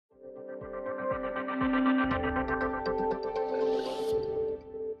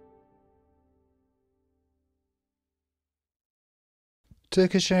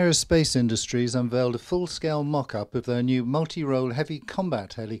Turkish Aerospace Industries unveiled a full-scale mock-up of their new Multirole Heavy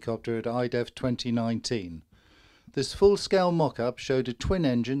Combat Helicopter at IDEF 2019. This full-scale mock-up showed a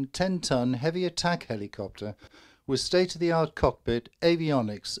twin-engine, 10-ton heavy attack helicopter with state-of-the-art cockpit,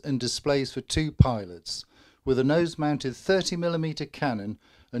 avionics and displays for two pilots, with a nose-mounted 30mm cannon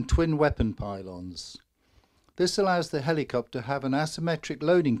and twin weapon pylons. This allows the helicopter to have an asymmetric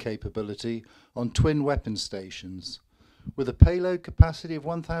loading capability on twin weapon stations. With a payload capacity of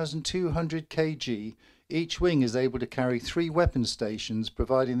 1,200 kg, each wing is able to carry 3 weapon stations,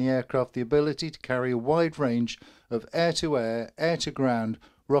 providing the aircraft the ability to carry a wide range of air-to-air, air-to-ground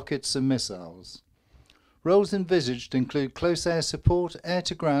rockets and missiles. Roles envisaged include close air support,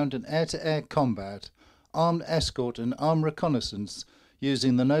 air-to-ground and air-to-air combat, armed escort and armed reconnaissance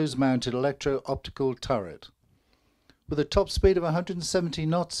using the nose-mounted electro-optical turret. With a top speed of 170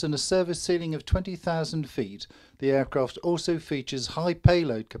 knots and a service ceiling of 20,000 feet, the aircraft also features high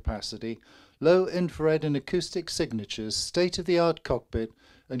payload capacity, low infrared and acoustic signatures, state-of-the-art cockpit,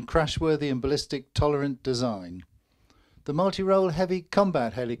 and crashworthy and ballistic tolerant design. The Multirole Heavy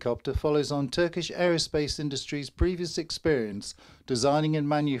Combat Helicopter follows on Turkish Aerospace Industries' previous experience designing and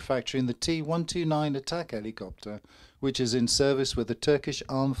manufacturing the T-129 attack helicopter, which is in service with the Turkish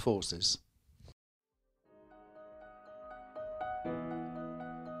Armed Forces.